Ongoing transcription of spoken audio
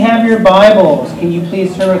your Bibles, can you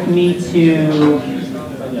please turn with me to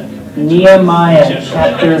Nehemiah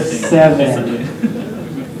chapter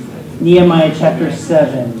 7. Nehemiah chapter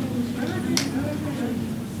 7.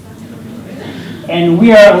 And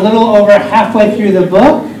we are a little over halfway through the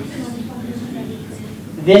book.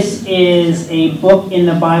 This is a book in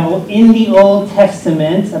the Bible in the Old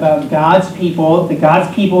Testament about God's people. The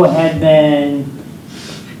God's people had been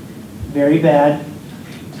very bad.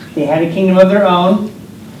 They had a kingdom of their own,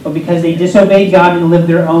 but because they disobeyed God and lived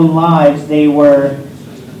their own lives, they were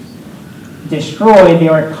destroyed, they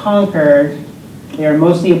were conquered, they were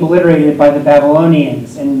mostly obliterated by the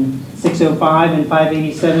Babylonians. In 605 and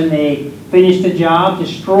 587, they finished the job,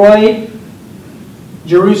 destroyed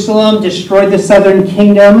Jerusalem, destroyed the southern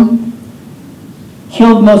kingdom,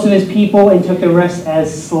 killed most of his people, and took the rest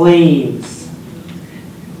as slaves.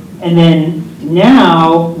 And then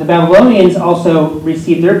now, the Babylonians also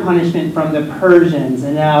received their punishment from the Persians,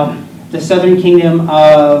 and now the southern kingdom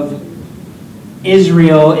of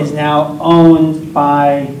Israel is now owned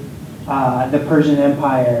by the Persian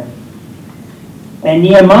Empire. And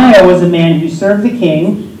Nehemiah was a man who served the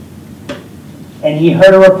king, and he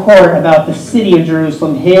heard a report about the city of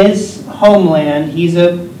Jerusalem, his homeland. He's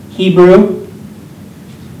a Hebrew.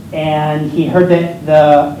 And he heard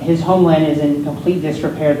that his homeland is in complete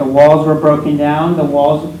disrepair. The walls were broken down. The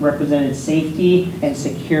walls represented safety and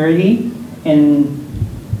security in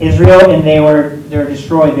Israel, and they were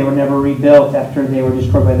destroyed. They were never rebuilt after they were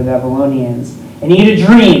destroyed by the Babylonians. And he had a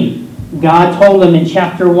dream. God told him in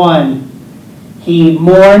chapter 1. He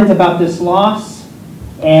mourned about this loss,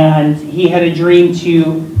 and he had a dream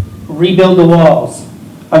to rebuild the walls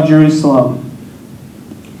of Jerusalem.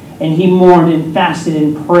 And he mourned and fasted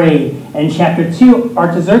and prayed. And in chapter 2,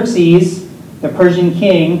 Artaxerxes, the Persian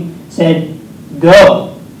king, said,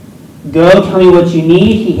 Go, tell me what you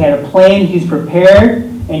need. He had a plan, he was prepared,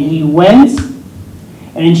 and he went.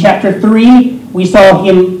 And in chapter 3, we saw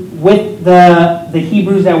him with the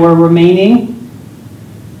Hebrews that were remaining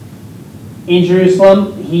in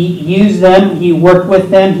Jerusalem. He used them, he worked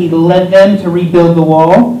with them, he led them to rebuild the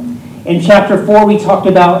wall. In chapter 4, we talked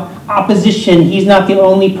about opposition. He's not the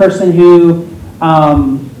only person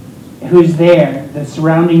who's there. The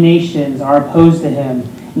surrounding nations are opposed to him.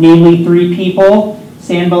 Namely, 3 people,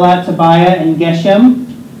 Sanballat, Tobiah, and Geshem.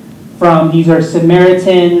 These are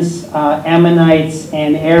Samaritans, Ammonites,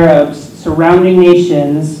 and Arabs, surrounding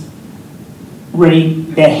nations.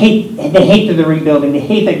 They hate the rebuilding. They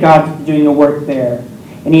hate that God's doing the work there.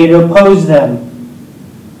 And he had to oppose them.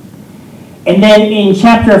 And then in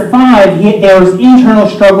chapter 5, there was internal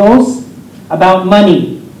struggles about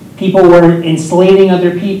money. People were enslaving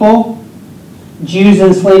other people. Jews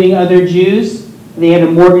enslaving other Jews. They had to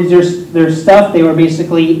mortgage their stuff. They were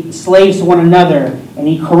basically slaves to one another. And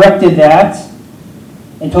he corrected that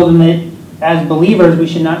and told them that as believers, we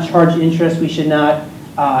should not charge interest. We should not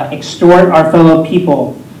extort our fellow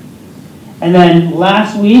people. And then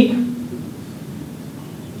last week,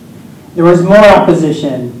 there was more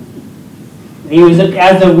opposition.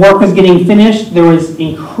 As the work was getting finished, there was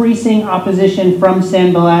increasing opposition from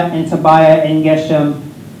Sanballat and Tobiah and Geshem.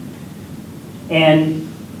 And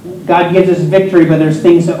God gives us victory, but there's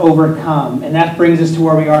things to overcome. And that brings us to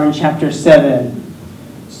where we are in chapter 7.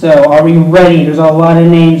 So are we ready? There's a lot of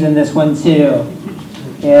names in this one too.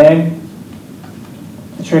 Okay?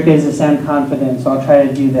 The trick is to sound confident, so I'll try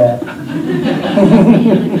to do that.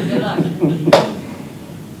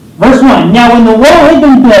 Verse 1, Now when the wall had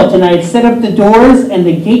been built, and I had set up the doors, and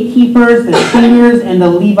the gatekeepers, the singers, and the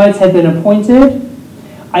Levites had been appointed,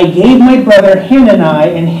 I gave my brother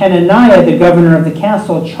Hanani and Hananiah, the governor of the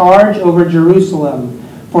castle, charge over Jerusalem,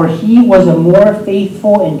 for he was a more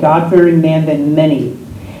faithful and God-fearing man than many.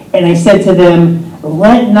 And I said to them,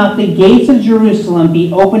 Let not the gates of Jerusalem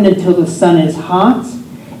be opened until the sun is hot,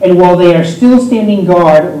 and while they are still standing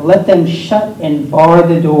guard, let them shut and bar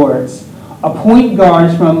the doors. Appoint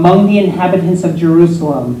guards from among the inhabitants of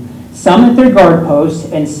Jerusalem, some at their guard posts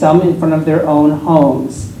and some in front of their own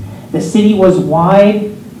homes. The city was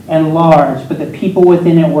wide and large, but the people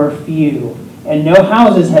within it were few, and no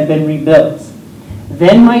houses had been rebuilt.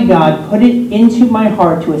 Then my God put it into my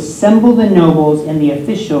heart to assemble the nobles and the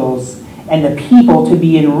officials and the people to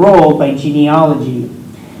be enrolled by genealogy.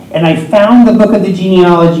 And I found the book of the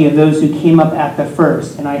genealogy of those who came up at the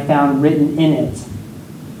first, and I found written in it.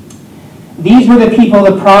 These were the people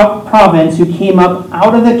of the province who came up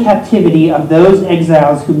out of the captivity of those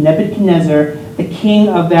exiles whom Nebuchadnezzar, the king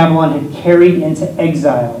of Babylon, had carried into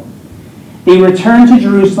exile. They returned to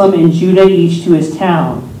Jerusalem and Judah, each to his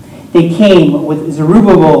town. They came with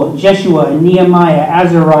Zerubbabel, Jeshua, Nehemiah,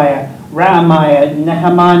 Azariah, Raamiah,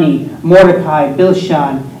 Nahamani, Mordecai,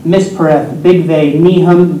 Bilshan, Mispereth, Bigvay,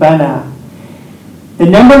 Nehum, Bana. The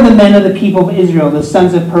number of the men of the people of Israel, the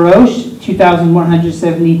sons of Parosh,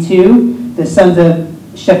 2,172. The sons of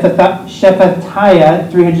Shephatiah,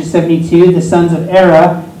 372. The sons of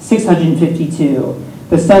Era, 652.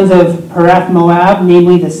 The sons of Parath Moab,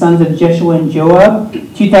 namely the sons of Jeshua and Joab,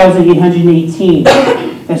 2,818.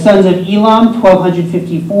 The sons of Elam,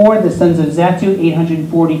 1,254. The sons of Zatu,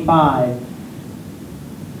 845.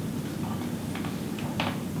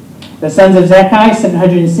 The sons of Zakkai,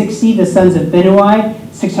 760. The sons of Benui,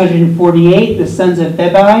 648. The sons of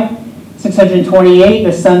Bebai, 628.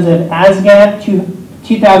 The sons of Azgad,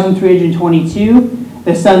 2,322.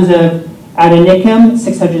 The sons of Adonikim,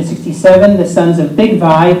 667. The sons of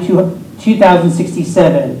Bigvai,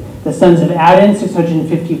 2,067. The sons of Adon,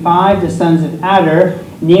 655. The sons of Adar,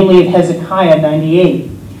 namely of Hezekiah, 98.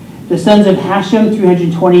 The sons of Hashem,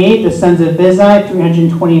 328. The sons of Bezai,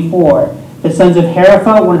 324. The sons of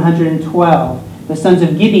Harapha, 112. The sons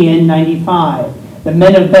of Gibeon, 95. The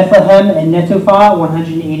men of Bethlehem and Netophah,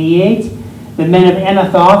 188. The men of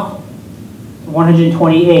Anathoth,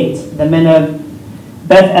 128. The men of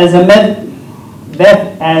Beth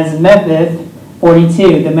Azmaveth,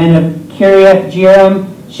 42. The men of Kiriath Jearim,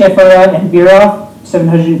 Shephirah, and Beeroth,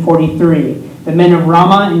 743. The men of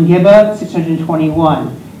Ramah and Gibeah,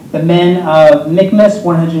 621. The men of Michmas,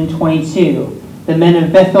 122. The men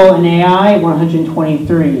of Bethel and Ai,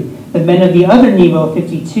 123. The men of the other Nebo,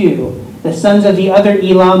 52. The sons of the other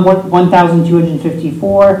Elam,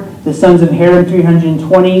 1,254. The sons of Haram,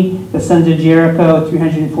 320. The sons of Jericho,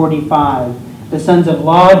 345. The sons of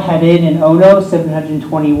Lod, Hadid, and Ono,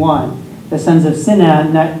 721. The sons of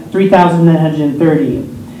Sinah, 3,930.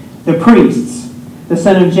 The priests. The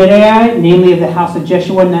son of Jedai, namely of the house of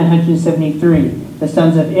Jeshua, 973. The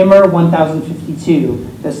sons of Immer, 1,052.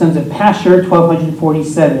 The sons of Pashur,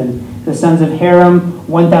 1,247. The sons of Haram,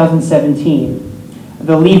 1,017.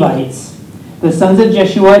 The Levites. The sons of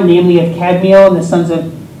Jeshua, namely of Kadmiel, and the sons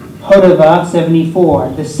of Hodavah,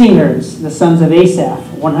 74. The singers, the sons of Asaph,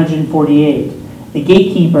 148. The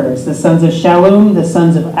gatekeepers, the sons of Shallum, the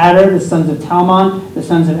sons of Adar, the sons of Talmon, the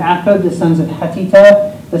sons of Akkad, the sons of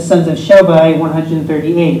Hatita, the sons of Shobai,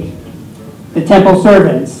 138. The temple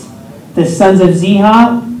servants, the sons of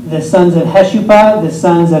Ziha, the sons of Heshupah, the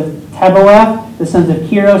sons of Tabaoth, the sons of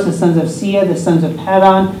Kiros, the sons of Sia, the sons of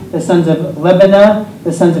Padon, the sons of Lebanah,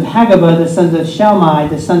 the sons of Hagabah, the sons of Shalmai,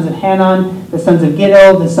 the sons of Hanan, the sons of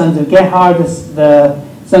Giddel, the sons of Gehar, the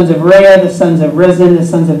sons of Reah, the sons of Rezin, the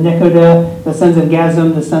sons of Nekoda, the sons of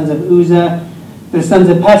Gazam, the sons of Uzzah, the sons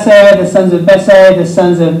of Pesah, the sons of Besai, the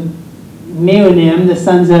sons of Meunim, the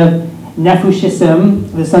sons of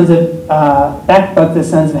Nephushisim, the sons of Bakbuk, the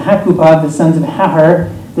sons of Hakupah, the sons of Hahar,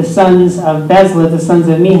 the sons of Bezleth, the sons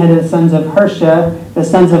of Mehad, the sons of Harsha, the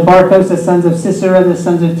sons of Barkos, the sons of Sisera, the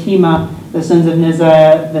sons of Tema, the sons of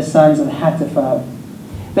Neziah, the sons of Hatipha.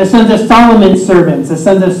 The sons of Solomon's servants, the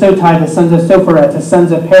sons of Sotai, the sons of Sopharet, the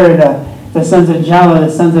sons of Perida, the sons of Jala, the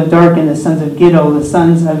sons of Darkin, the sons of Giddel, the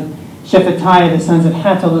sons of Shephatiah, the sons of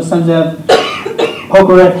Hatil, the sons of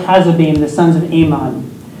Pokereth Hazabim, the sons of Amon.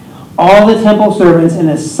 All the temple servants and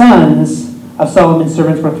the sons of Solomon's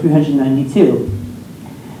servants were 392.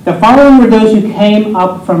 The following were those who came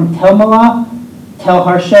up from Telmelah,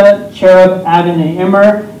 Tel-Harsha, Cherub, Adon, and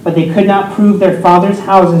Immer, but they could not prove their fathers'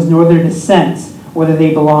 houses nor their descents, whether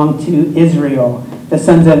they belonged to Israel. The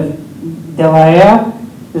sons of Delaiah,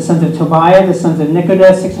 the sons of Tobiah, the sons of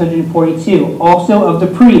Nekoda, 642. Also of the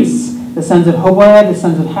priests, the sons of Hobaiah, the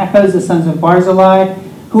sons of Hakaz, the sons of Barzillai,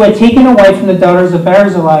 who had taken a wife from the daughters of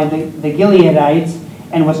Barzillai, the Gileadites,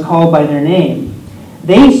 and was called by their name.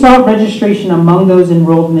 They sought registration among those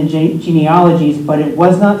enrolled in the genealogies, but it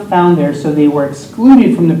was not found there, so they were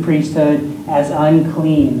excluded from the priesthood as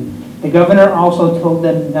unclean. The governor also told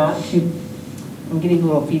them not to, I'm getting a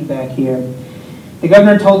little feedback here. The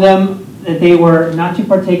governor told them that they were not to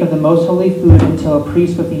partake of the most holy food until a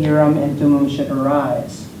priest with the Urim and Thummim should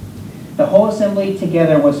arise. The whole assembly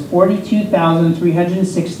together was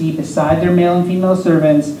 42,360 beside their male and female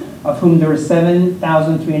servants, of whom there were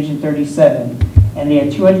 7,337. And they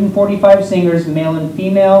had 245 singers, male and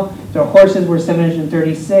female. Their horses were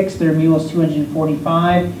 736, their mules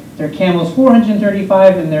 245, their camels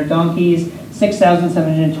 435, and their donkeys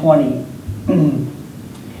 6,720.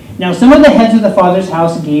 Now some of the heads of the father's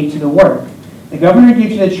house gave to the work. The governor gave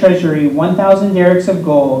to the treasury 1,000 derricks of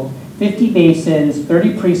gold, 50 basins,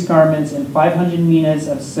 30 priest garments, and 500 minas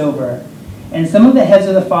of silver. And some of the heads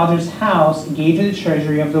of the father's house gave to the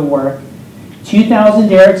treasury of the work 2,000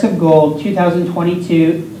 derricks of gold,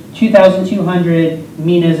 2,200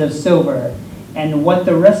 minas of silver. And what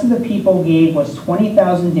the rest of the people gave was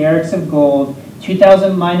 20,000 derricks of gold,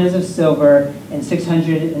 2,000 minas of silver, and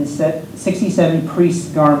 667 priests'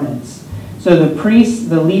 garments. So the priests,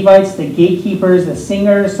 the Levites, the gatekeepers, the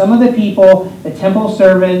singers, some of the people, the temple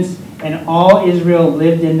servants, and all Israel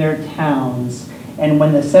lived in their towns. And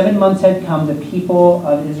when the 7 months had come, the people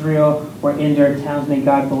of Israel were in their towns. May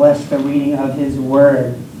God bless the reading of his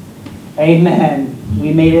word. Amen.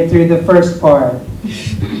 We made it through the first part.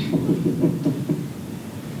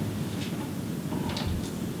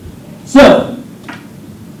 So,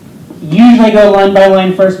 usually I go line by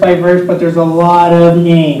line, verse by verse, but there's a lot of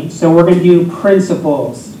names. So we're going to do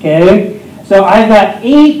principles, okay? So I've got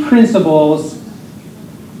 8 principles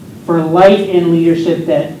for life and leadership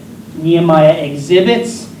that Nehemiah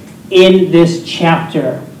exhibits in this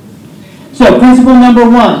chapter. So principle number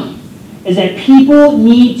 1 is that people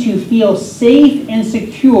need to feel safe and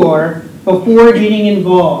secure before getting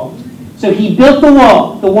involved. So he built the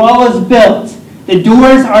wall. The wall is built. The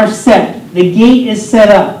doors are set. The gate is set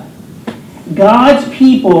up. God's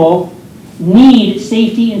people need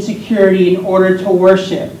safety and security in order to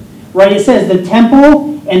worship. Right? It says the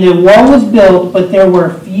temple and the wall was built, but there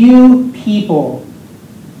were few people.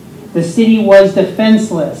 The city was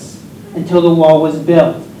defenseless until the wall was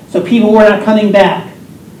built. So people were not coming back.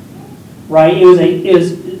 Right? It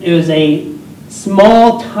was a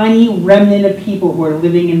small, tiny remnant of people who were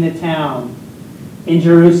living in the town in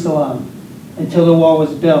Jerusalem until the wall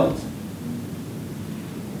was built.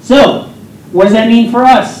 So, what does that mean for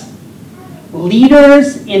us?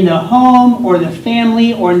 Leaders in the home or the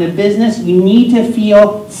family or in the business, you need to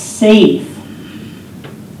feel safe.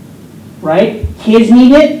 Right? Kids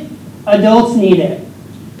need it. Adults need it.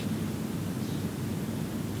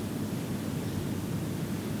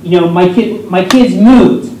 You know, my kids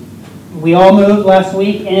moved. We all moved last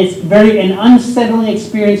week, and it's an unsettling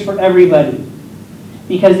experience for everybody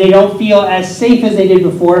because they don't feel as safe as they did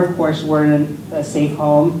before. Of course, we're in a safe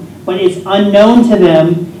home, but it's unknown to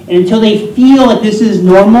them, and until they feel that this is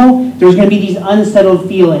normal, there's going to be these unsettled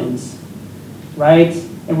feelings, right?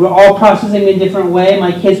 And we're all processing in a different way.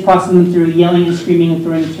 My kids process them through yelling and screaming and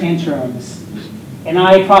throwing tantrums, and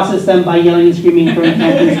I process them by yelling and screaming and throwing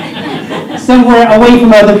tantrums somewhere away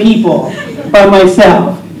from other people by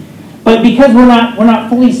myself. But because we're not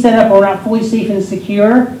fully set up, or we're not fully safe and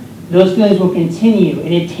secure, those feelings will continue,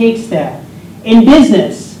 and it takes that. In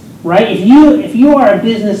business, right? If you are a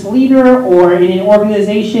business leader or in an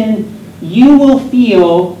organization, you will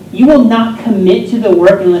not commit to the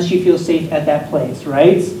work unless you feel safe at that place,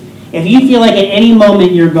 right? If you feel like at any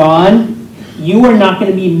moment you're gone, you are not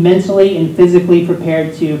going to be mentally and physically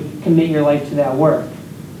prepared to commit your life to that work.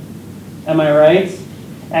 Am I right?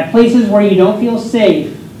 At places where you don't feel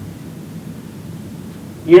safe,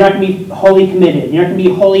 you're not going to be wholly committed. You're not going to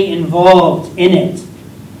be wholly involved in it.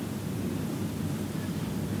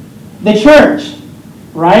 The church,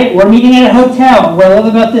 right? We're meeting at a hotel. What I love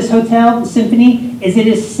about this hotel, Symphony, is it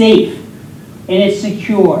is safe and it's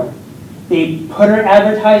secure. They put our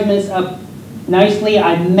advertisements up nicely.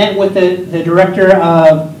 I met with the director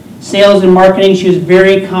of sales and marketing. She was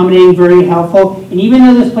very accommodating, very helpful. And even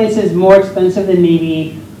though this place is more expensive than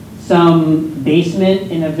maybe some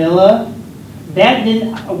basement in a villa,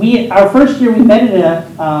 our first year we met at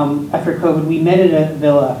after COVID, we met at a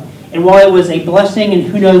villa. And while it was a blessing, and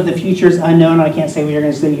who knows, the future is unknown, I can't say we are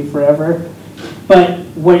going to stay here forever. But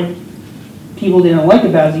what people didn't like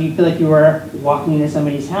about it is you feel like you were walking into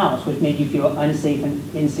somebody's house, which made you feel unsafe and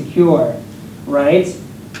insecure, right?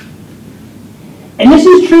 And this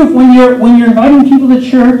is true when you're inviting people to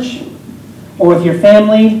church, or with your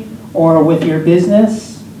family, or with your business.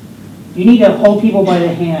 You need to hold people by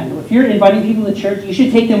the hand. If you're inviting people to church, you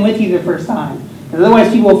should take them with you the first time. Because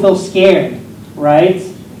otherwise people will feel scared, right?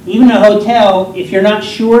 Even a hotel, if you're not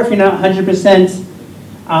sure, if you're not 100%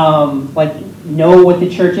 know what the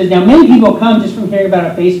church is. Now, many people come just from hearing about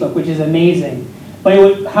it on Facebook, which is amazing.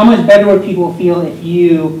 But how much better would people feel if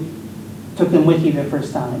you took them with you the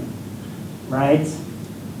first time, right?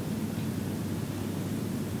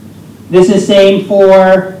 This is same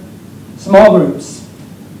for small groups,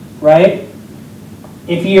 right?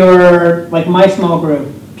 If you're like my small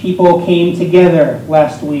group, people came together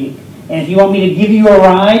last week. And if you want me to give you a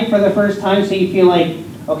ride for the first time so you feel like,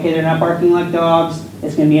 okay, they're not barking like dogs,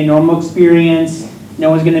 it's going to be a normal experience, no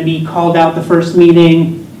one's going to be called out the first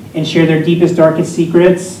meeting and share their deepest, darkest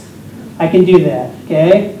secrets, I can do that,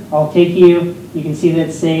 okay? I'll take you, you can see that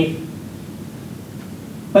it's safe.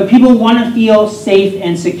 But people want to feel safe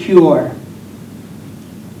and secure.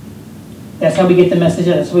 That's how we get the message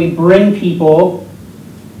out. So we bring people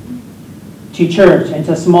to church and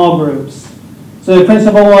to small groups. So the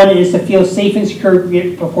principle 1 is to feel safe and secure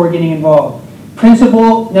before getting involved.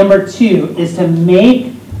 Principle number 2 is to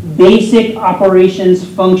make basic operations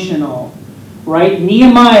functional. Right?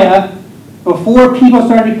 Nehemiah, before people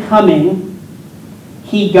started coming,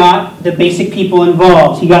 he got the basic people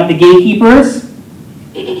involved. He got the gatekeepers,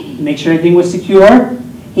 make sure everything was secure.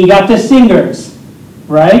 He got the singers,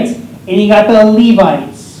 right? And he got the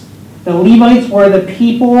Levites. The Levites were the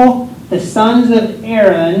people, the sons of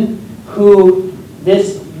Aaron, who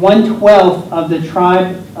this 1/12 of the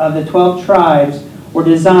tribe of the 12 tribes were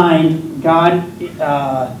designed. God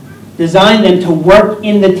designed them to work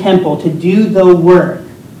in the temple, to do the work,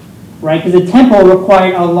 right? Because the temple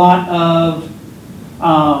required a lot of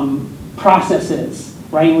processes,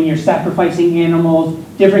 right? When you're sacrificing animals,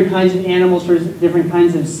 different kinds of animals for different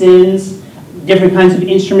kinds of sins, different kinds of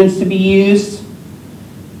instruments to be used.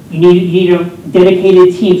 You need a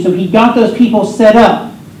dedicated team. So he got those people set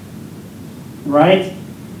up, right?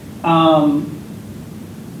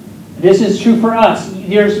 This is true for us.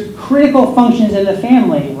 There's critical functions in the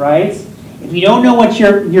family, right? If you don't know what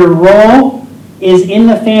your role is in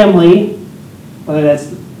the family, whether that's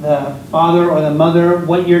the father or the mother,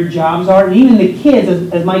 what your jobs are, and even the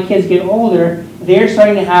kids, as my kids get older, they're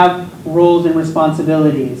starting to have roles and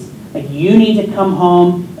responsibilities. Like, you need to come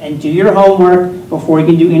home and do your homework before you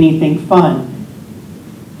can do anything fun.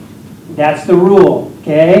 That's the rule,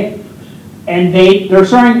 okay? And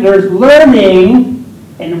they're learning,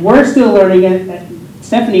 and we're still learning.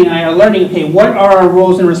 Stephanie and I are learning, okay, what are our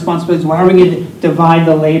roles and responsibilities? How are we going to divide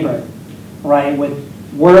the labor, right? With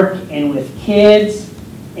work and with kids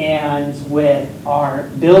and with our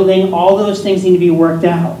building, all those things need to be worked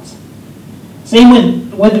out.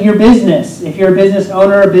 Same with your business. If you're a business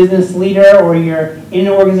owner, a business leader, or you're in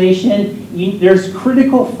an organization, there's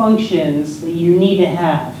critical functions that you need to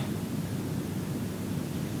have,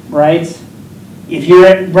 right? If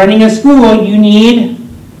you're running a school, you need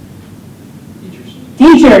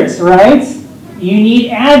teachers, right? You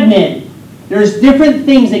need admin. There's different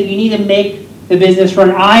things that you need to make the business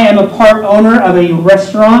run. I am a part owner of a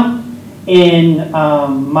restaurant in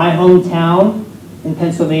my hometown in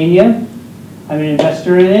Pennsylvania. I'm an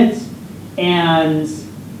investor in it, and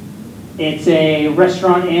it's a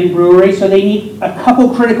restaurant and brewery, so they need a couple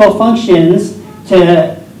critical functions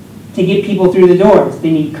to get people through the doors.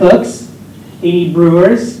 They need cooks, they need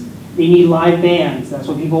brewers, they need live bands. That's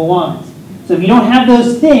what people want. So if you don't have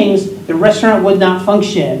those things, the restaurant would not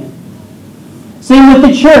function. Same with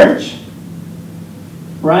the church,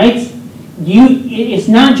 right? It's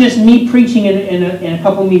not just me preaching and a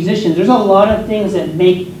couple musicians. There's a lot of things that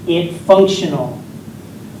make it functional,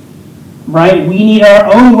 right? We need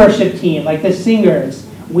our own worship team, like the singers.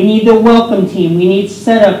 We need the welcome team. We need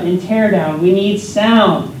setup and teardown. We need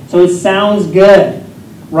sound, so it sounds good,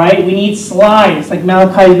 right? We need slides, like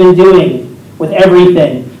Malachi's been doing with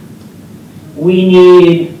everything. We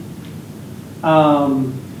need, sorry,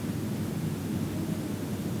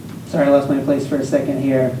 I lost my place for a second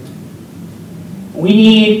here. We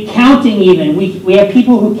need counting even. We have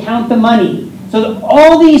people who count the money. So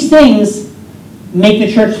all these things make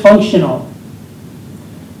the church functional,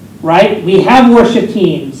 right? We have worship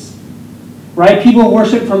teams, right? People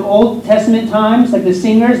worship from Old Testament times, like the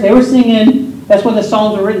singers. They were singing, that's when the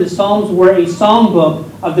Psalms were written. The Psalms were a songbook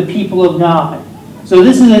of the people of God. So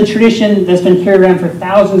this is a tradition that's been carried around for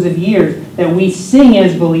thousands of years, that we sing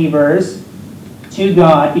as believers to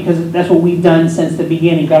God, because that's what we've done since the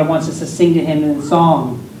beginning. God wants us to sing to Him in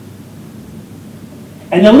song.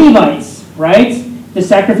 And the Levites, right? The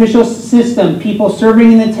sacrificial system, people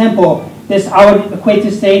serving in the temple. This I would equate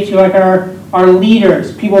to say to like our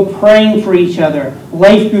leaders, people praying for each other,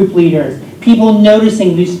 life group leaders, people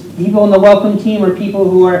noticing. These people in the welcome team are people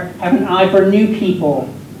who have an eye for new people.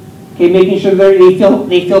 Okay, making sure they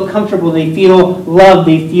feel comfortable, they feel loved,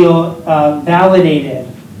 they feel validated.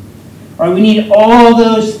 All right, we need all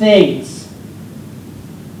those things.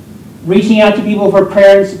 Reaching out to people for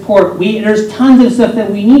prayer and support. There's tons of stuff that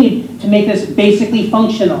we need to make this basically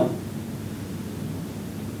functional.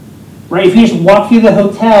 Right? If you just walk through the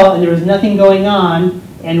hotel and there was nothing going on,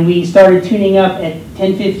 and we started tuning up at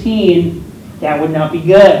 10:15, that would not be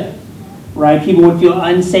good. Right? People would feel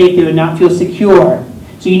unsafe. They would not feel secure.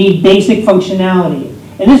 So you need basic functionality.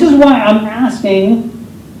 And this is why I'm asking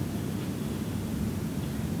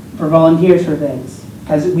for volunteers for things.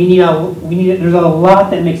 Because there's a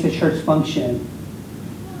lot that makes the church function.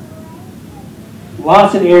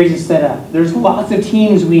 Lots of areas to set up. There's lots of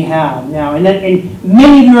teams we have now. And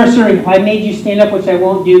many of you are serving. If I made you stand up, which I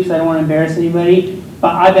won't do because I don't want to embarrass anybody,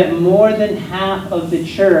 but I bet more than half of the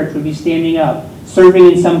church would be standing up,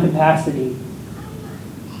 serving in some capacity.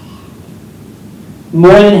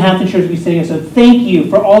 More than half the church will be sitting. So thank you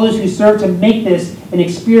for all those who serve to make this an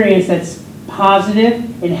experience that's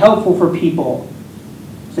positive and helpful for people,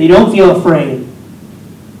 so you don't feel afraid.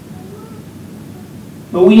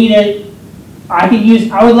 But we need to,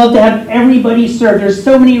 I would love to have everybody serve. There's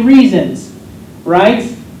so many reasons,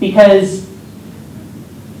 right? Because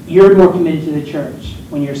you're more committed to the church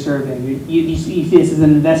when you're serving. You see this as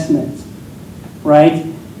an investment, right?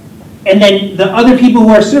 And then the other people who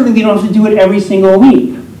are serving, they don't have to do it every single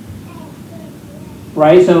week,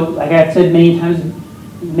 right? So like I've said many times,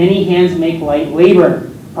 many hands make light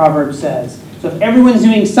labor, Proverbs says. So if everyone's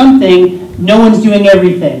doing something, no one's doing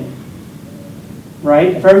everything,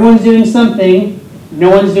 right? If everyone's doing something, no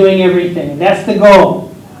one's doing everything. That's the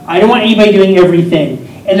goal. I don't want anybody doing everything.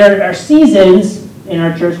 And there are seasons in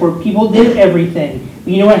our church where people did everything.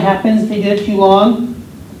 But you know what happens if they did it too long?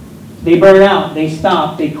 They burn out, they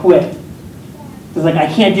stop, they quit. It's like, I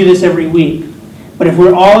can't do this every week. But if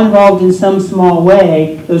we're all involved in some small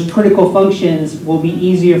way, those critical functions will be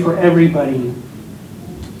easier for everybody.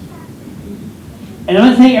 And I'm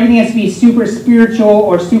not saying everything has to be super spiritual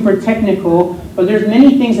or super technical, but there's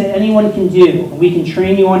many things that anyone can do. We can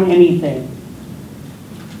train you on anything.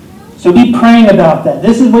 So be praying about that.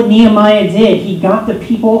 This is what Nehemiah did. He got the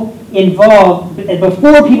people involved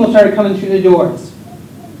before people started coming through the doors.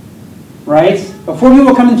 Right? Before people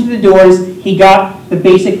were coming through the doors, he got the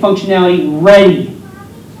basic functionality ready.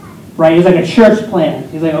 Right? It was like a church plan.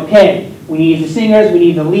 He's like, okay, we need the singers, we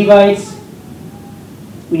need the Levites,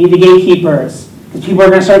 we need the gatekeepers. Because people are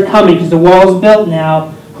going to start coming, because the wall is built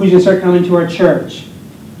now. Who's going to start coming to our church?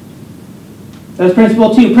 So that's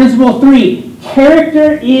principle 2. Principle 3,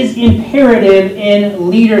 character is imperative in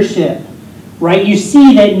leadership. Right? You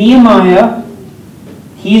see that Nehemiah,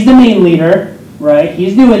 he's the main leader, right?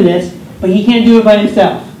 He's doing this, but he can't do it by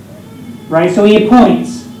himself. Right? So he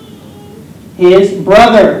appoints his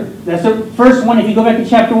brother. That's the first one. If you go back to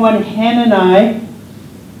chapter 1, Hananiah,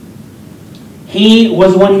 he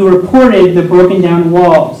was the one who reported the broken down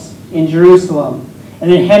walls in Jerusalem. And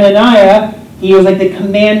then Hananiah, he was like the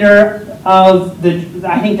commander of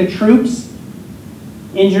the troops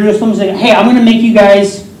in Jerusalem. He's like, hey, I'm going to make you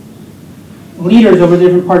guys leaders over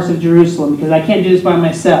different parts of Jerusalem because I can't do this by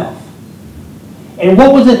myself. And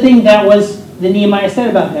what was the thing that Nehemiah said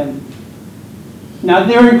about him? Not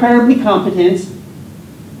that they were incredibly competent,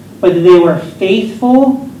 but that they were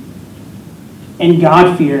faithful and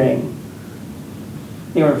God-fearing.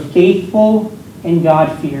 They were faithful and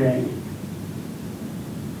God-fearing.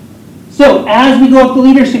 So as we go up the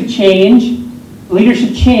leadership chain,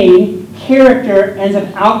 character ends up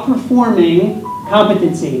outperforming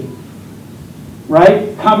competency.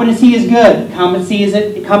 Right? Competency is good.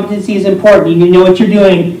 Competency is important. You need to know what you're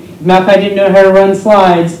doing. If Malachi didn't know how to run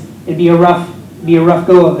slides, it'd be a rough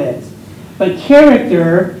go of it. But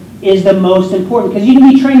character is the most important, because you can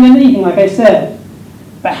be trained in anything, like I said.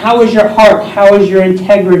 But how is your heart? How is your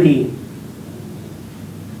integrity?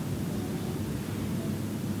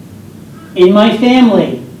 In my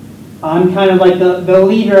family, I'm kind of like the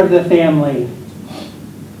leader of the family,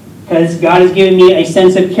 because God has given me a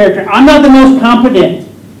sense of character. I'm not the most competent.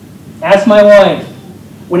 Ask my wife.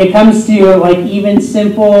 When it comes to like even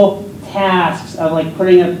simple tasks of like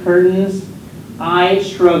putting up curtains, I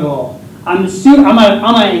struggle. I'm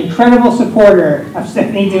an incredible supporter of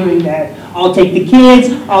Stephanie doing that. I'll take the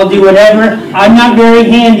kids. I'll do whatever. I'm not very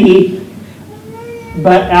handy,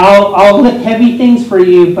 but I'll lift heavy things for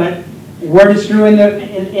you. But where to screw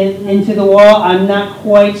into the wall, I'm not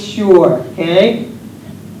quite sure. Okay.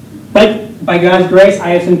 But by God's grace, I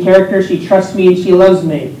have some character. She trusts me and she loves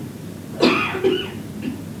me.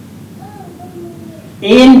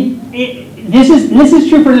 This is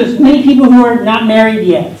true for those many people who are not married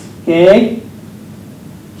yet. Okay?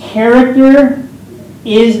 Character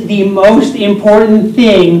is the most important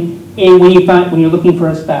thing when you're looking for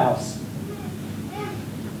a spouse.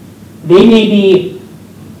 They may be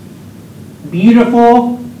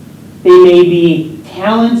beautiful. They may be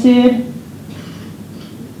talented.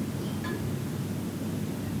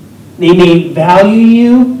 They may value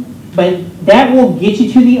you, but that will get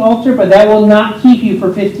you to the altar, but that will not keep you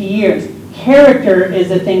for 50 years. Character is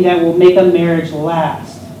the thing that will make a marriage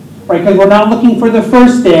last. Right? Because we're not looking for the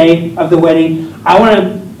first day of the wedding. I want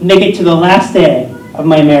to make it to the last day of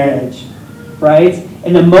my marriage. Right?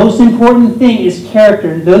 And the most important thing is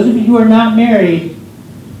character. Those of you who are not married,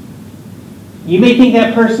 you may think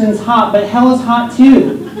that person's hot, but hell is hot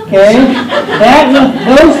too. Okay?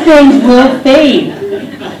 Those things will fade.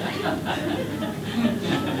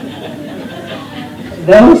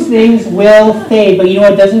 Those things will fade. But you know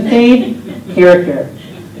what doesn't fade? Character.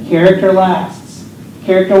 Character lasts.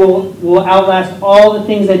 Character will outlast all the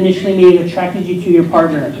things that initially may have attracted you to your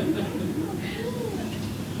partner.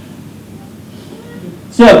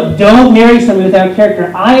 So, don't marry somebody without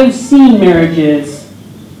character. I have seen marriages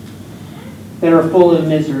that are full of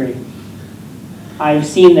misery. I've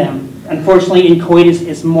seen them. Unfortunately, in coitus,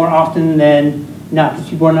 it's more often than not, because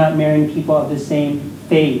people are not marrying people of the same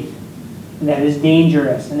faith. And that is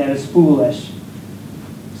dangerous, and that is foolish.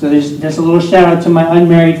 So there's just a little shout out to my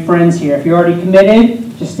unmarried friends here. If you're already committed,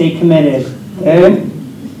 just stay committed. Okay?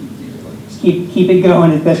 Just keep it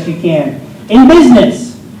going as best you can. In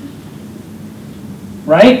business,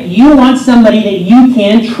 right? You want somebody that you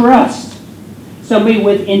can trust. Somebody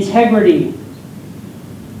with integrity.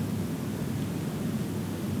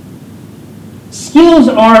 Skills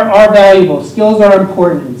are valuable. Skills are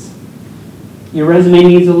important. Your resume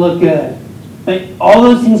needs to look good. But all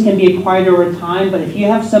those things can be acquired over time. But if you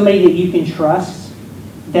have somebody that you can trust,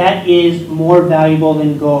 that is more valuable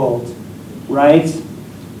than gold. Right?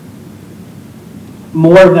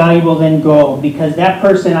 More valuable than gold. Because that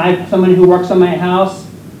person, someone who works on my house,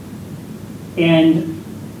 and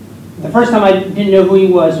the first time I didn't know who he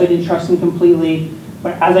was, so I didn't trust him completely.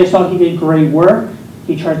 But as I saw he did great work,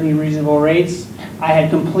 he charged me reasonable rates, I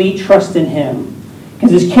had complete trust in him.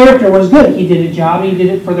 Because his character was good. He did a job, and he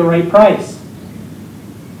did it for the right price.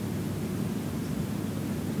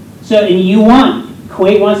 So, and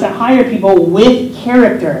Kuwait wants to hire people with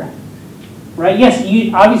character. Right? Yes,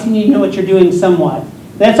 you obviously need to know what you're doing somewhat.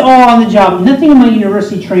 That's all on the job. Nothing in my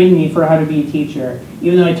university trained me for how to be a teacher,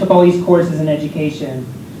 even though I took all these courses in education.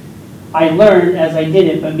 I learned as I did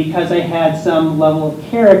it, but because I had some level of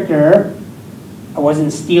character, I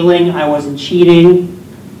wasn't stealing, I wasn't cheating,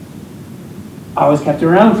 I was kept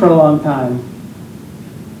around for a long time.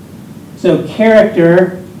 So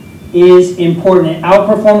character is important. It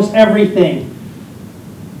outperforms everything.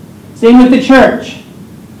 Same with the church.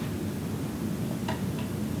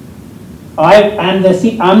 I'm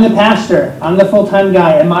the pastor. I'm the full-time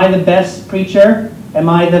guy. Am I the best preacher? Am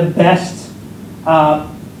I the best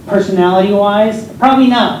personality-wise? Probably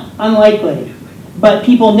not. Unlikely. But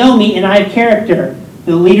people know me, and I have character.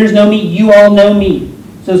 The leaders know me. You all know me.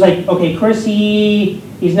 So it's like, okay, Chris,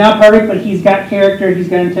 he's not perfect, but he's got character. He's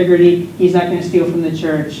got integrity. He's not going to steal from the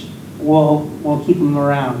church. We'll keep him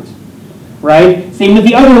around. Right? Same with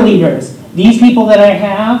the other leaders. These people that I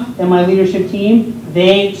have in my leadership team,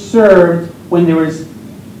 they served when there was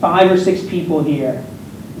 5 or 6 people here.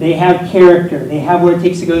 They have character. They have what it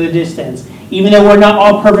takes to go the distance. Even though we're not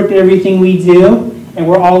all perfect at everything we do, and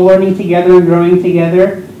we're all learning together and growing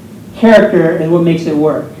together, character is what makes it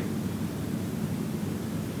work.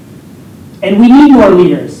 And we need more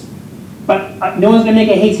leaders. But no one's going to make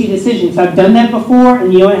a hasty decision. So I've done that before,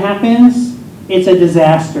 and you know what happens? It's a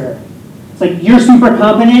disaster. It's like, you're super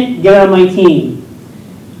competent, get on my team.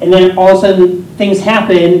 And then all of a sudden, things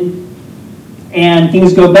happen, and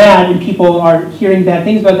things go bad, and people are hearing bad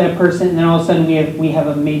things about that person, and then all of a sudden we have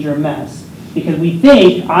a major mess. Because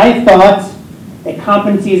I thought that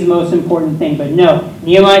competency is the most important thing, but no.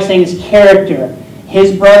 Nehemiah is saying his character.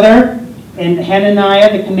 His brother and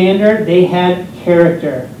Hananiah, the commander, they had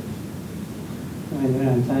character. I'm running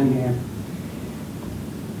out of time here.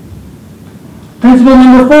 Principle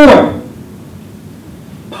number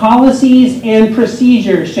 4. Policies and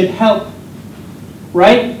procedures should help.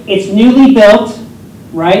 Right? It's newly built.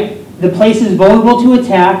 Right? The place is vulnerable to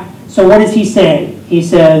attack. So what does he say? He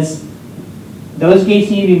says, those gates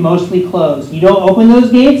need to be mostly closed. You don't open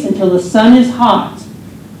those gates until the sun is hot.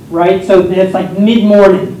 Right? So it's like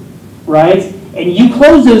mid-morning. Right? And you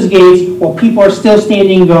close those gates while people are still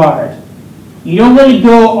standing guard. You don't let it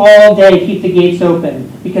go all day, keep the gates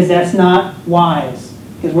open, because that's not wise.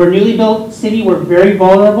 Because we're a newly built city, we're very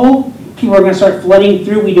vulnerable. People are going to start flooding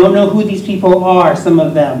through. We don't know who these people are, some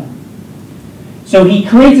of them. So he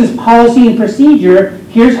creates this policy and procedure.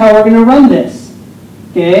 Here's how we're going to run this.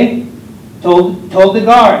 Okay? Told the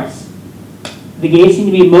guards. The gates need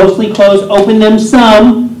to be mostly closed. Open them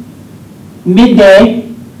some,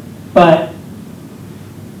 midday, but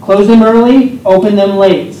close them early, open them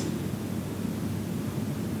late.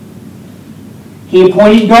 He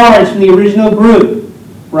appointed guards from the original group,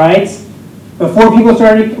 right? Before people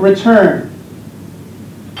started to return.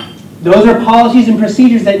 Those are policies and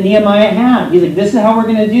procedures that Nehemiah had. He's like, this is how we're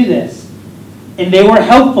going to do this. And they were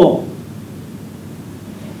helpful.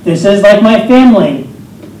 This is like my family.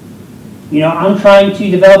 I'm trying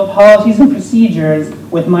to develop policies and procedures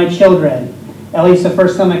with my children. At least the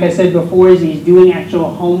first time, like I said before, is he's doing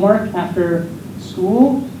actual homework after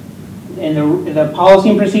school. And the policy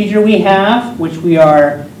and procedure we have, which we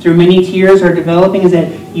are, through many tiers, are developing, is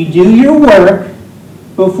that you do your work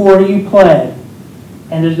before you play.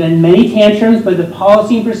 And there's been many tantrums, but the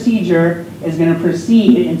policy and procedure is going to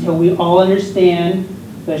proceed until we all understand,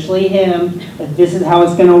 especially him, that this is how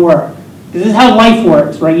it's going to work. This is how life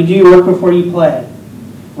works, right? You do your work before you play,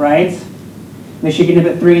 right? Unless you're getting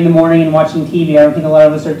up at 3 in the morning and watching TV. I don't think a lot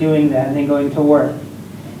of us are doing that and then going to work.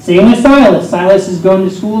 Same with Silas. Silas is going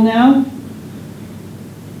to school now.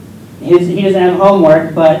 He doesn't have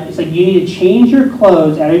homework, but it's like you need to change your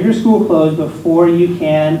clothes out of your school clothes before you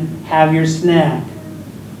can have your snack.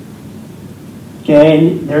 Okay,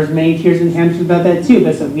 and there's many tears and tantrums about that too.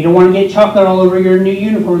 But so you don't want to get chocolate all over your new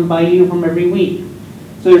uniform and buy a uniform every week.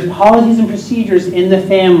 So there's policies and procedures in the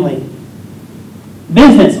family.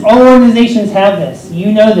 Business, all organizations have this.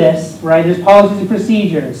 You know this, right? There's policies and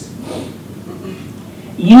procedures.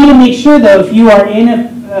 You need to make sure, though, if you are in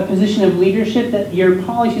a position of leadership, that your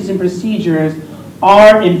policies and procedures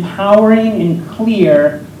are empowering and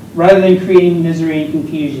clear rather than creating misery and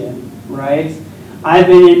confusion, right? I've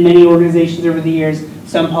been in many organizations over the years.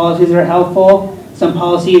 Some policies are helpful. Some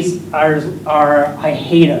policies are I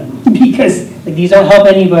hate them because like, these don't help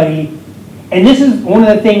anybody. And this is one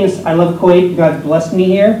of the things I love Kuwait. God's blessed me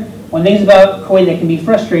here. One of the things about Kuwait that can be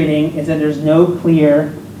frustrating is that there's no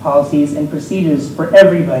clear policies and procedures for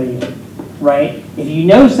everybody, right? If you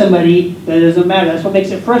know somebody, that doesn't matter. That's what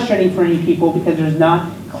makes it frustrating for many people because there's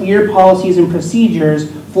not clear policies and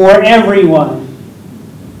procedures for everyone,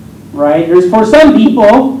 right? There's for some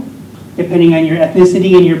people, depending on your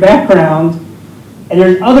ethnicity and your background, and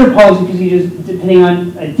there's other policies and procedures depending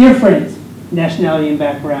on a different nationality and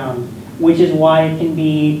background, which is why it can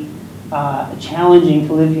be challenging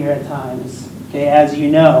to live here at times. Okay, as you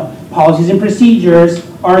know, policies and procedures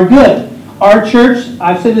are good. Our church,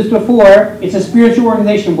 I've said this before, it's a spiritual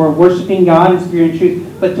organization. We're worshiping God in spirit and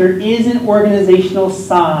truth, but there is an organizational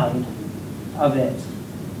side of it.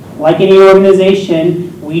 Like any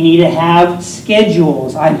organization, we need to have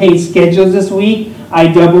schedules. I made schedules this week. I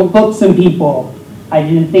double booked some people. I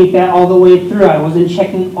didn't think that all the way through. I wasn't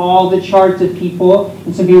checking all the charts of people,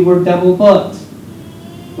 and some people were double booked,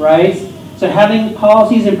 right? So having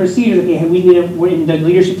policies and procedures, okay, the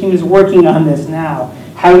leadership team is working on this now.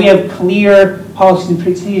 How do we have clear policies and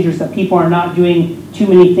procedures that people are not doing too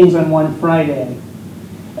many things on one Friday?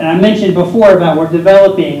 And I mentioned before about we're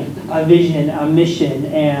developing a vision, a mission,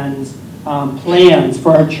 and plans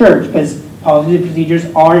for our church because policies and procedures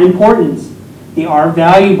are important. They are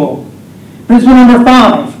valuable. Principle number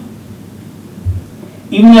 5.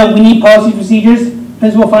 Even though we need policies and procedures,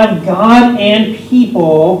 principle 5, God and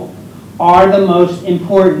people are the most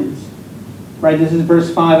important. Right, this is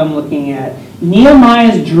verse 5 I'm looking at.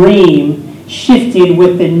 Nehemiah's dream shifted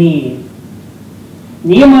with the need.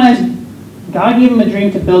 God gave him a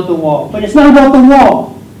dream to build the wall. But it's not about the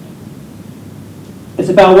wall. It's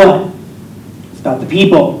about what? It's about the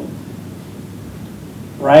people.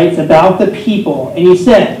 Right? It's about the people. And he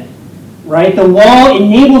said, right, the wall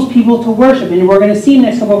enables people to worship. And we're going to see in the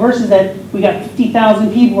next couple of verses that we got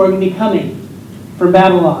 50,000 people who are going to be coming from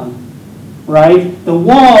Babylon. Right? The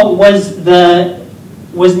wall was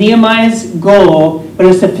Nehemiah's goal, but it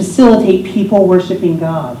was to facilitate people worshiping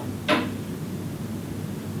God.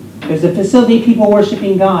 It was to facilitate people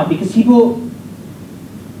worshiping God because people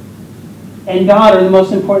and God are the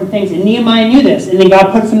most important things. And Nehemiah knew this. And then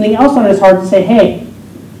God put something else on his heart to say, hey,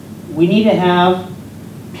 we need to have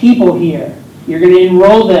people here. You're going to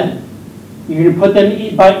enroll them. You're going to put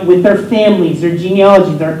them with their families, their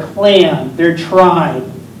genealogy, their clan, their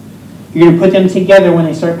tribe. You're going to put them together when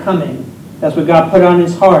they start coming. That's what God put on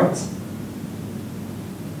his heart.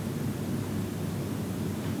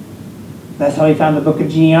 That's how he found the book of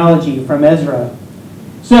genealogy from Ezra.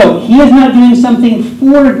 So he is not doing something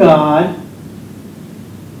for God.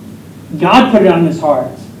 God put it on his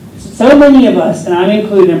heart. So many of us, and I'm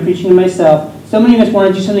included, I'm preaching to myself, so many of us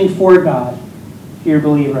want to do something for God. If you're a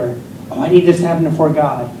believer. Oh, I need this to happen for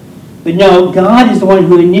God. But no, God is the one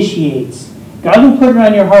who initiates. God will put it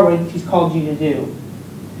on your heart what he's called you to do.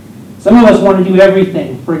 Some of us want to do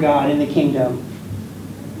everything for God in the kingdom.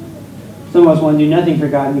 Some of us want to do nothing for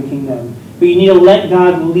God in the kingdom. But you need to let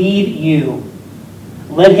God lead you.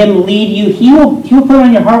 Let him lead you. He'll put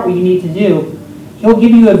on your heart what you need to do. He'll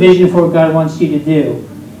give you a vision for what God wants you to do.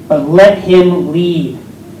 But let him lead.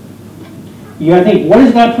 You got to think, what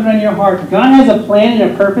does God put on your heart? God has a plan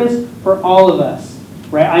and a purpose for all of us.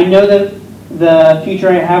 Right? I know that the future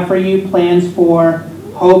I have for you, plans for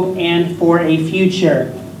hope and for a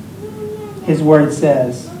future, his word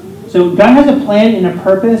says. So God has a plan and a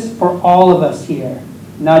purpose for all of us here.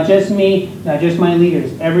 Not just me, not just my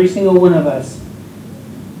leaders, every single one of us.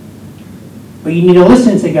 But you need to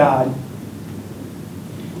listen to God.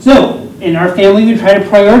 So, in our family, we try to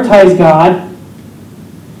prioritize God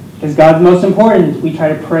Because God's most important. We try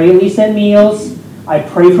to pray at least at meals. I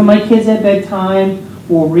pray for my kids at bedtime.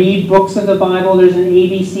 We'll read books of the Bible. There's an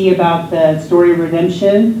ABC about the story of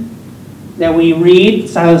redemption that we read.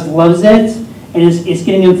 Silas loves it, and it's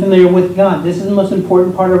getting him familiar with God. This is the most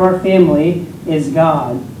important part of our family, is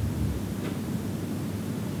God.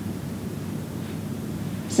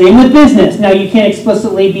 Same with business. Now, you can't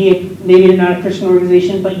explicitly be, maybe you're not a Christian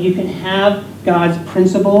organization, but you can have God's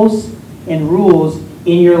principles and rules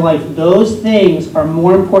in your life. Those things are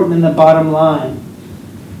more important than the bottom line.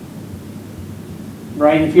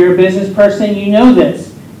 Right? If you're a business person, you know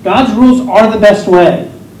this. God's rules are the best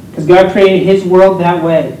way, because God created His world that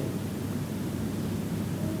way.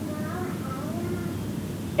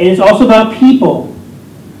 And it's also about people.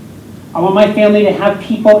 I want my family to have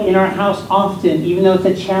people in our house often, even though it's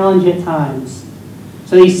a challenge at times.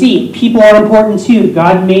 So you see, people are important too.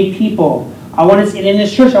 God made people. I want to see, and in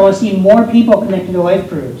this church, I want to see more people connected to life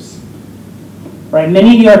groups. Right?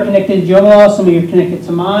 Many of you are connected to Joel, some of you are connected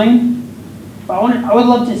to mine. But I would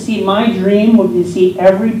love to see, my dream would be to see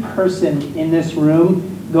every person in this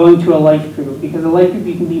room going to a life group. Because a life group,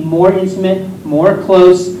 you can be more intimate, more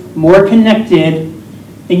close, more connected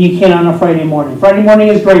than you can on a Friday morning. Friday morning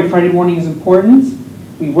is great. Friday morning is important.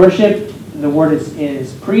 We worship. The word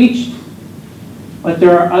is preached. But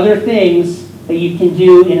there are other things that you can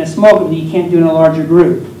do in a small group that you can't do in a larger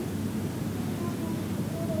group.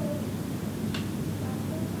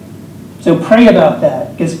 So pray about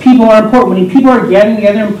that, because people are important. When people are gathering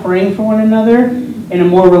together and praying for one another in a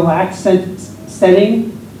more relaxed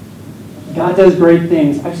setting, God does great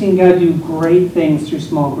things. I've seen God do great things through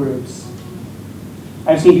small groups.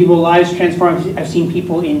 I've seen people's lives transformed. I've seen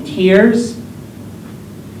people in tears.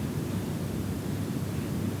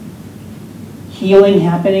 Healing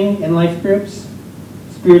happening in life groups.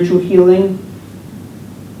 Spiritual healing.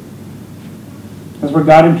 That's where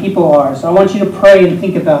God and people are. So I want you to pray and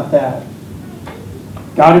think about that.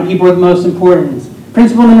 God and people are the most important.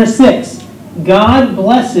 Principle number 6. God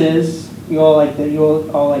blesses, you all like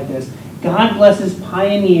this. God blesses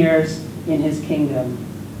pioneers in His kingdom.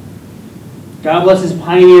 God blesses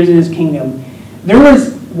pioneers in His kingdom. There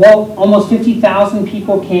was, almost 50,000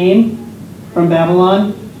 people came from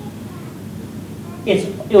Babylon.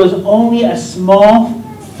 It was only a small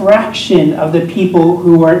fraction of the people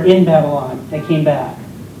who were in Babylon that came back.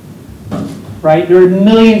 Right? There were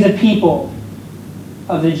millions of people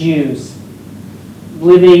of the Jews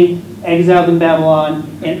living exiled in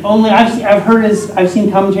Babylon, and only I've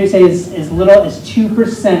seen commentaries say as little as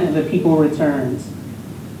 2% of the people returned.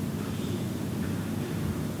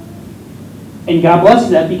 And God blesses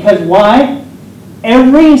that, because why?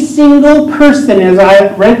 Every single person, as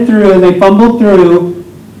I read through, as I fumbled through,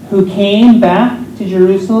 who came back to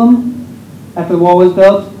Jerusalem after the wall was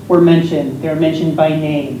built, were mentioned. They were mentioned by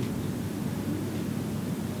name.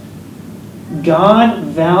 God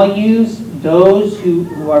values those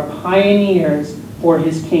who are pioneers for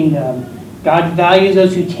His kingdom. God values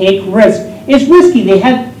those who take risks. It's risky.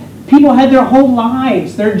 People had their whole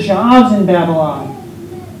lives, their jobs in Babylon.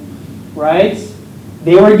 Right?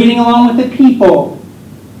 They were getting along with the people.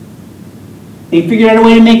 They figured out a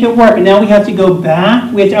way to make it work. And now we have to go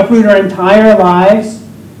back. We have to uproot our entire lives.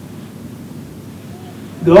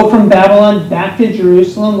 Go from Babylon back to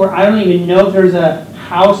Jerusalem, where I don't even know if there's a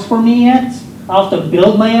house for me yet. I'll have to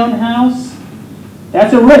build my own house.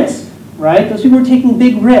 That's a risk, right? Those people are taking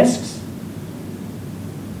big risks.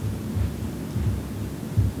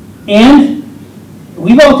 And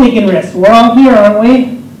we've all taken risks. We're all here, aren't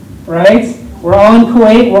we? Right? We're all in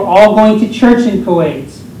Kuwait. We're all going to church in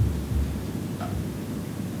Kuwait.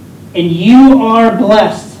 And you are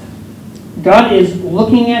blessed. God is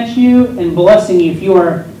looking at you and blessing you. If you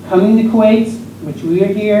are coming to Kuwait, which we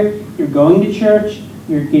are here, you're going to church,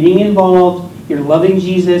 you're getting involved, you're loving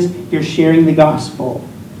Jesus, you're sharing the gospel.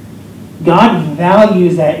 God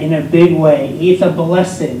values that in a big way. It's a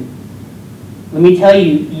blessing. Let me tell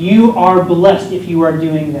you, you are blessed if you are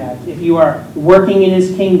doing that, if you are working in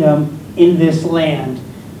His kingdom in this land,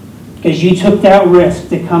 because you took that risk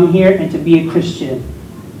to come here and to be a Christian,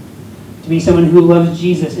 to be someone who loves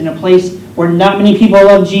Jesus in a place where not many people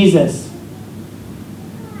love Jesus.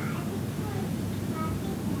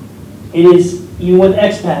 It is, even with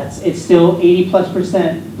expats, it's still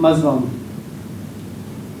 80+% Muslim.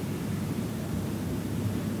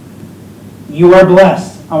 You are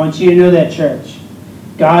blessed. I want you to know that, church.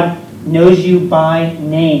 God knows you by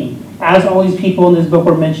name. As all these people in this book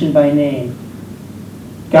were mentioned by name.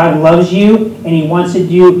 God loves you, and He wants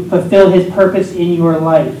to fulfill His purpose in your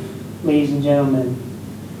life, ladies and gentlemen.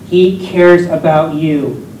 He cares about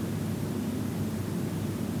you.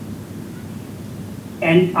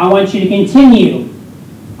 And I want you to continue.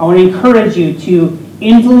 I want to encourage you to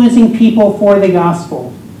influencing people for the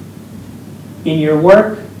gospel. In your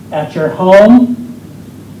work, at your home,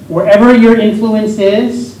 wherever your influence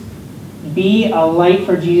is, be a light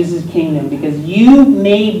for Jesus' kingdom, because you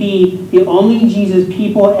may be the only Jesus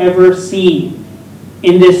people ever see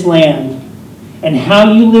in this land. And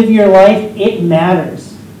how you live your life, it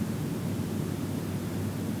matters.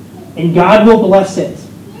 And God will bless it.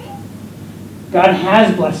 God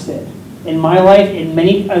has blessed it. In my life, in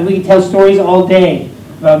many, we can tell stories all day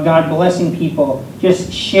about God blessing people,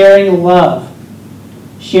 just sharing love,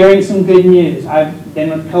 sharing some good news. I've been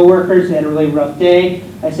with coworkers that had a really rough day.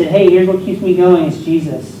 I said, hey, here's what keeps me going, it's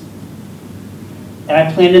Jesus. And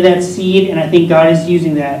I planted that seed, and I think God is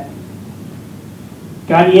using that.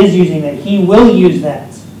 God is using that. He will use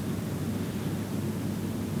that.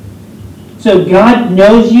 So God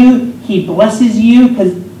knows you. He blesses you,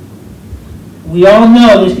 because we all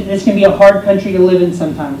know this can be a hard country to live in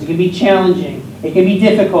sometimes. It can be challenging. It can be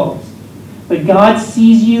difficult. But God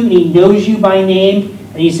sees you, and He knows you by name,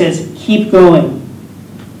 and He says, keep going.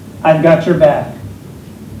 I've got your back.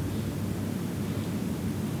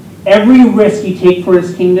 Every risk you take for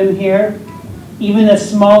His kingdom here, even the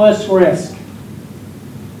smallest risk,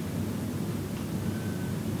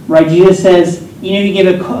 right? Jesus says, you know, you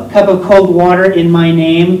give a cup of cold water in my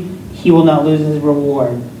name, he will not lose his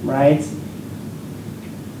reward, right?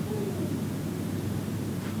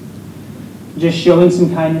 Just showing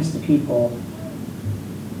some kindness to people.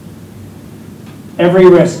 Every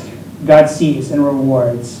risk God sees and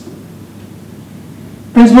rewards.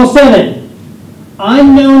 Principle 7.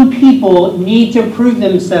 Unknown people need to prove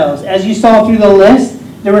themselves. As you saw through the list,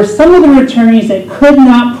 there were some of the returnees that could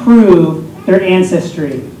not prove their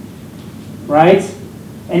ancestry. Right?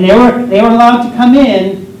 And they were allowed to come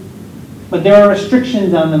in, but there were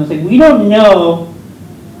restrictions on them. It's like, we don't know.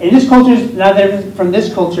 In this culture, not that from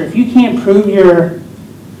this culture, if you can't prove your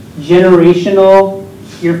generational,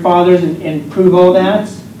 your fathers, and prove all that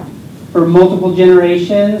for multiple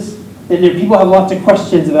generations, then people have lots of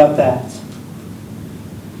questions about that.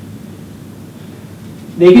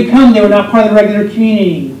 They could come, they were not part of the regular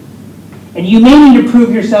community. And you may need to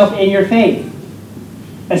prove yourself in your faith.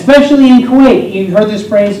 Especially in Kuwait. You've heard this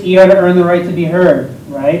phrase, you got to earn the right to be heard,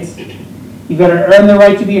 right? You've got to earn the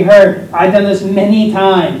right to be heard. I've done this many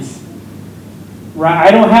times. Right?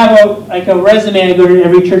 I don't have a resume I go to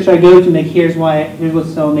every church I go to and like, here's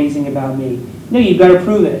what's so amazing about me. No, you've got to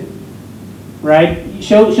prove it. Right?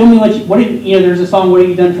 Show me there's a song, what have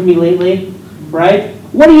you done for me lately? Right?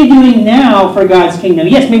 What are you doing now for God's kingdom?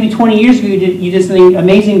 Yes, maybe 20 years ago you did something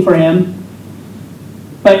amazing for Him,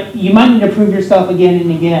 but you might need to prove yourself again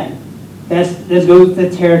and again. That goes with the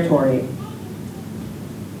territory.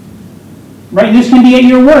 Right? This can be at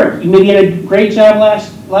your work. You maybe had a great job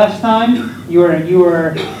last time. You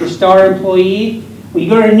were the star employee. When you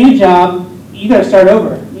go to a new job, you got to start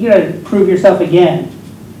over. You got to prove yourself again.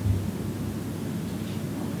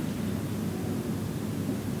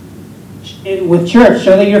 With church,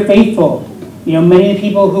 show that you're faithful. You know, many of the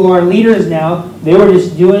people who are leaders now, they were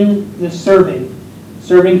just doing the serving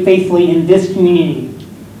faithfully in this community.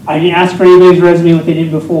 I didn't ask for anybody's resume what they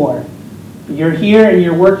did before. You're here and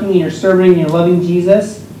you're working and you're serving and you're loving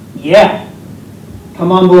Jesus. Yeah,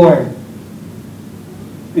 come on board.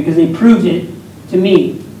 Because they proved it to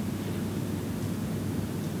me.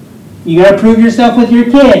 You got to prove yourself with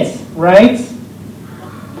your kids, right?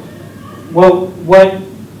 Well, what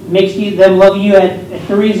makes them love you at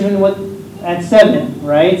 3 and at 7,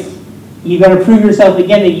 right? You got to prove yourself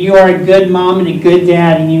again that you are a good mom and a good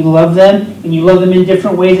dad, and you love them, and you love them in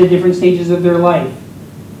different ways at different stages of their life.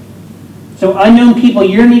 So unknown people,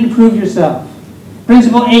 you're going to need to prove yourself.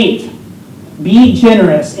 Principle 8, be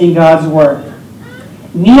generous in God's work.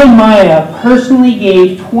 Nehemiah personally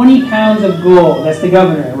gave 20 pounds of gold. That's the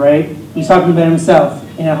governor, right? He's talking about himself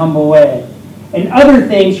in a humble way. And other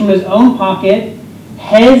things from his own pocket.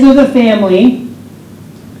 Heads of the family,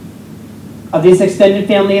 of this extended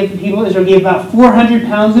family of the people of Israel, gave about 400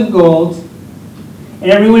 pounds of gold, and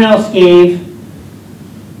everyone else gave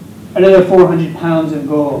another 400 pounds of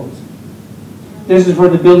gold. This is for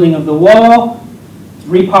the building of the wall,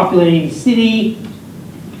 repopulating the city,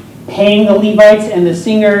 paying the Levites and the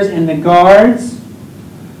singers and the guards,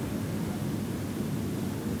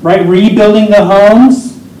 right? Rebuilding the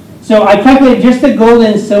homes. So I calculated just the gold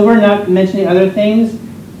and silver, not mentioning other things.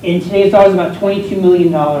 In today's dollars, about $22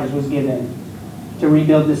 million was given to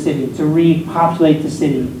rebuild the city, to repopulate the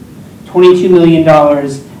city. $22 million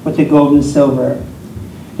with the gold and silver.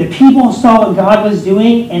 The people saw what God was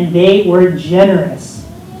doing, and they were generous.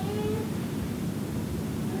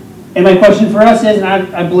 And my question for us is, and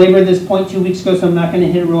I belabored this point 2 weeks ago, so I'm not going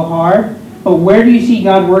to hit it real hard, but where do you see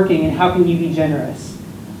God working and how can you be generous?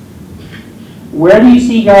 Where do you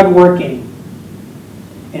see God working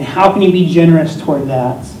and how can you be generous toward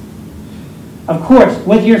that? Of course,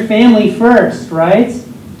 with your family first, right?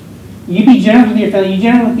 You be generous with your family, you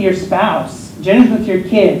generous with your spouse, generous with your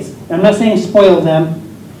kids. And I'm not saying spoil them,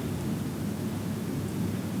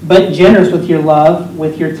 but generous with your love,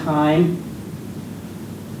 with your time.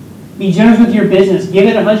 Be generous with your business. Give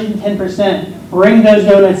it 110%. Bring those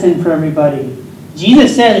donuts in for everybody.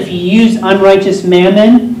 Jesus said if you use unrighteous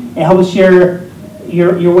mammon, it helps your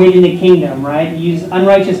weight in the kingdom, right? You use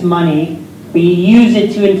unrighteous money, but you use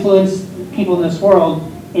it to influence people in this world,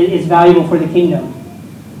 it's valuable for the kingdom.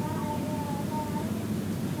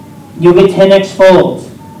 You'll get 10x fold.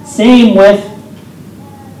 Same with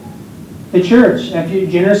the church. If you're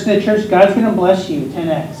generous to the church, God's going to bless you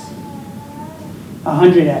 10x,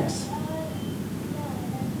 100x.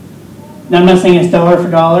 Now, I'm not saying it's dollar for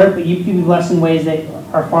dollar, but you can be blessed in ways that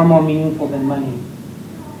are far more meaningful than money.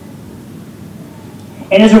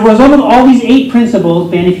 And as a result of all these 8 principles,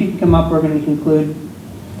 Ben, if you can come up, we're going to conclude.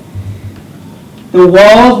 The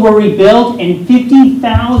walls were rebuilt, and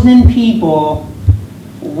 50,000 people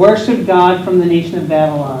worshiped God from the nation of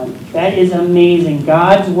Babylon. That is amazing.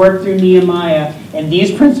 God's work through Nehemiah and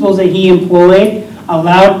these principles that he employed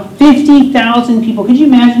allowed 50,000 people. Could you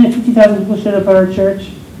imagine if 50,000 people showed up at our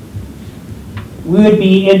church? It'd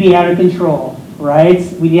be out of control, right?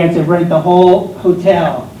 We'd have to rent the whole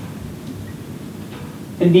hotel.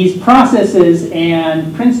 And these processes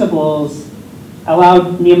and principles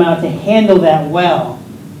allowed Nehemiah to handle that well.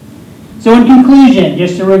 So in conclusion,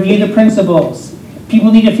 just to review the principles,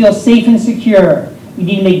 people need to feel safe and secure. We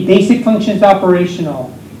need to make basic functions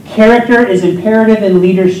operational. Character is imperative in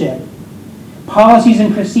leadership. Policies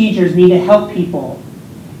and procedures need to help people.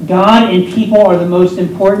 God and people are the most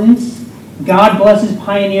important. God blesses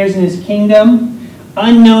pioneers in his kingdom.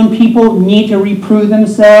 Unknown people need to reprove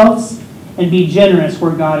themselves and be generous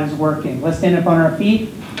where God is working. Let's stand up on our feet.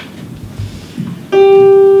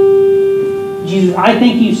 Jesus, I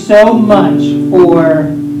thank you so much for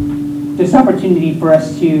this opportunity for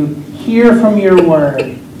us to hear from your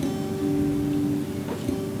word.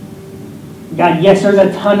 God, yes, there's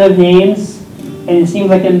a ton of names, and it seems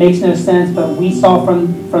like it makes no sense, but we saw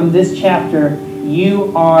from this chapter,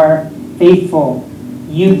 you are faithful.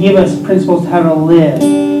 You give us principles how to live.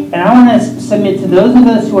 And I want to submit to those of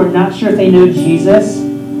us who are not sure if they know Jesus,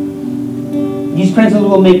 these principles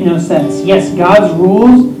will make no sense. Yes, God's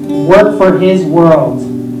rules work for his world.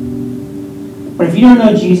 But if you don't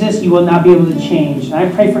know Jesus, you will not be able to change. And I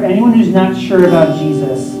pray for anyone who's not sure about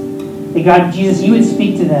Jesus, that God, Jesus, you would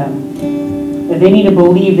speak to them, that they need to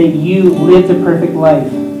believe that you lived a perfect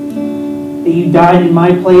life, that you died in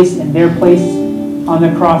my place and their place on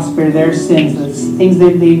the cross for their sins. The things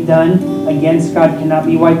that they've done against God cannot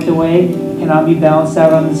be wiped away, cannot be balanced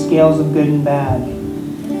out on the scales of good and bad.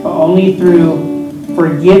 But only through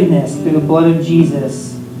forgiveness, through the blood of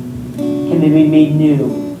Jesus, can they be made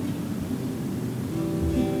new.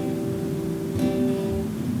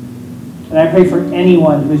 And I pray for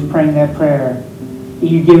anyone who's praying that prayer, that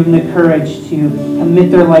you give them the courage to commit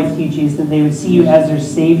their life to you, Jesus, that they would see you as their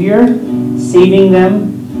Savior, saving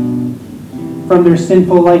them from their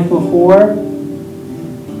sinful life before,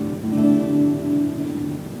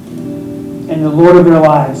 and the Lord of their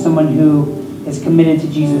lives, someone who is committed to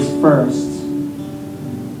Jesus first.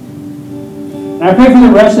 And I pray for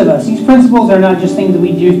the rest of us. These principles are not just things that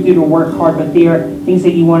we do to work hard, but they are things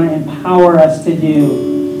that you want to empower us to do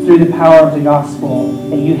through the power of the gospel,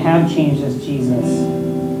 that you have changed us, Jesus.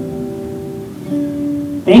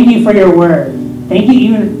 Thank you for your word. Thank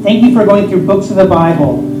you for going through books of the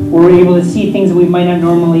Bible, where we're able to see things that we might not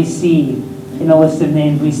normally see in a list of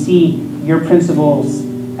names. We see your principles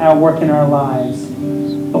at work in our lives.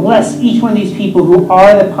 Bless each one of these people who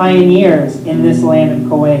are the pioneers in this land of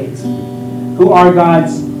Kuwait, who are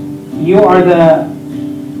God's.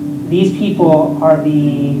 These people are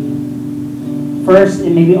the first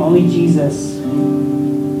and maybe only Jesus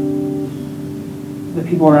the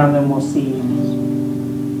people around them will see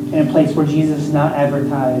in a place where Jesus is not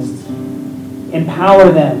advertised. Empower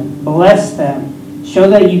them, bless them, show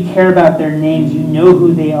that you care about their names, you know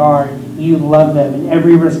who they are, you love them, and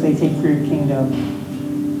every risk they take for your kingdom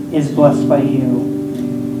is blessed by you.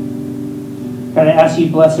 God, I ask you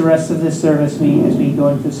to bless the rest of this service as we go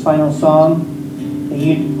into this final song, that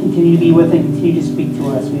you continue to be with and continue to speak to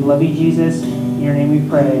us. We love you, Jesus. In your name we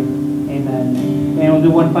pray. Amen. And we'll do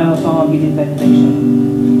one final song. I'll give you the benediction.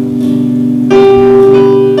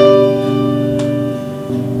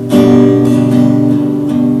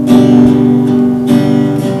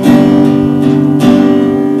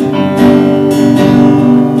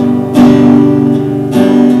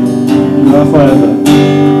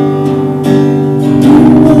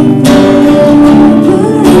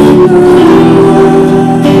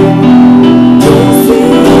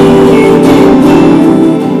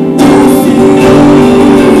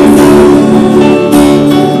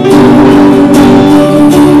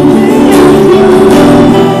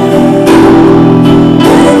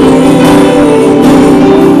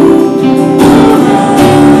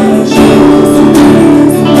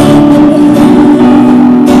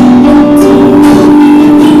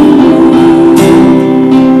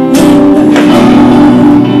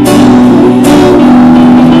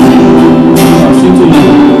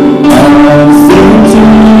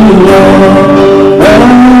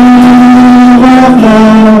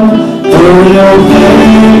 your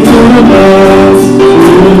faithfulness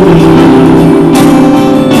to me.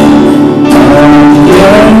 I'm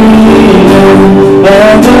carrying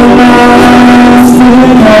everlasting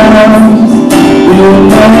arms. You'll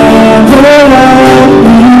never let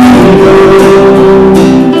me go.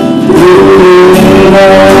 Through it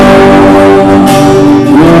all,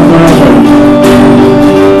 your brother.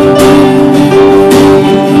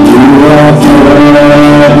 You are forever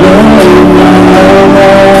in my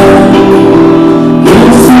heart. You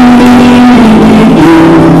see me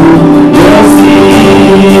through your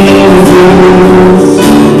seasons.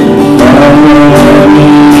 Follow me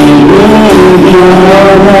with your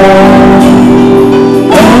love.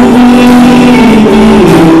 And lead me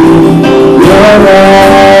in your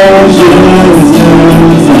righteousness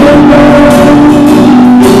above.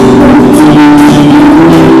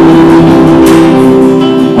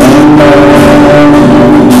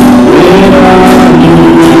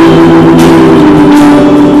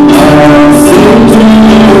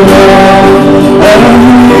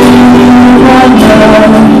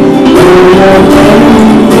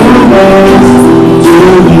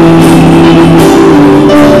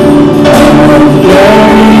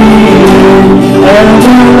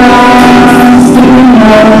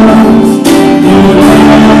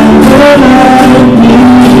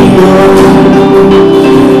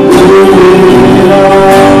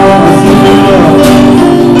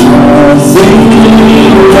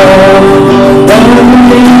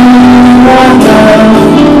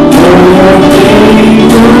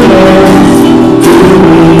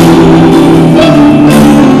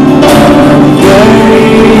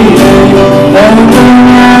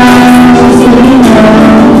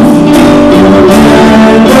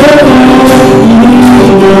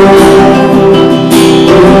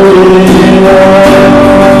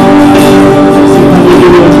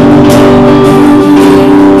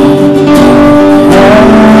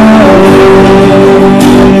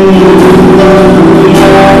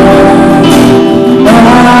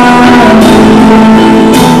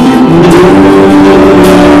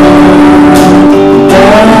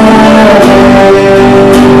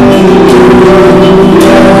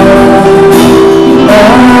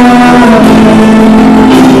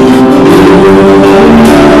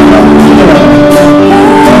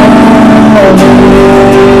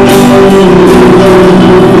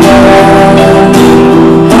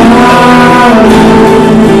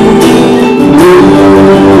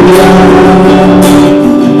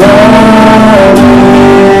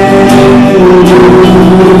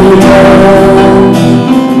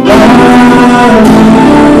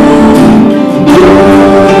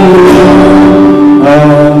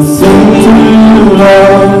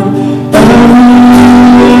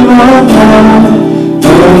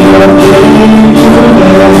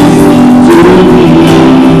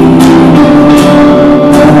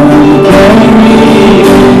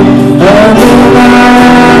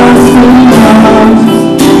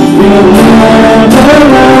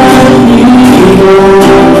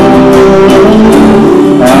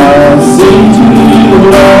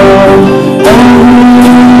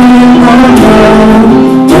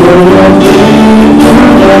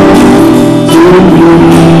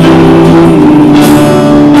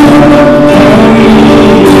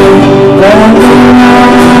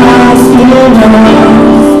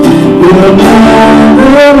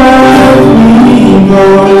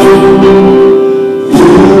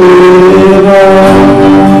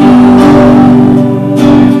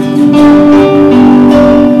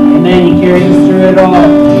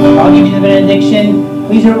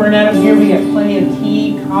 Please don't run out of here. We got plenty of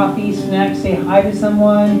tea, coffee, snacks. Say hi to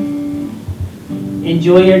someone.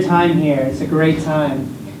 Enjoy your time here. It's a great time.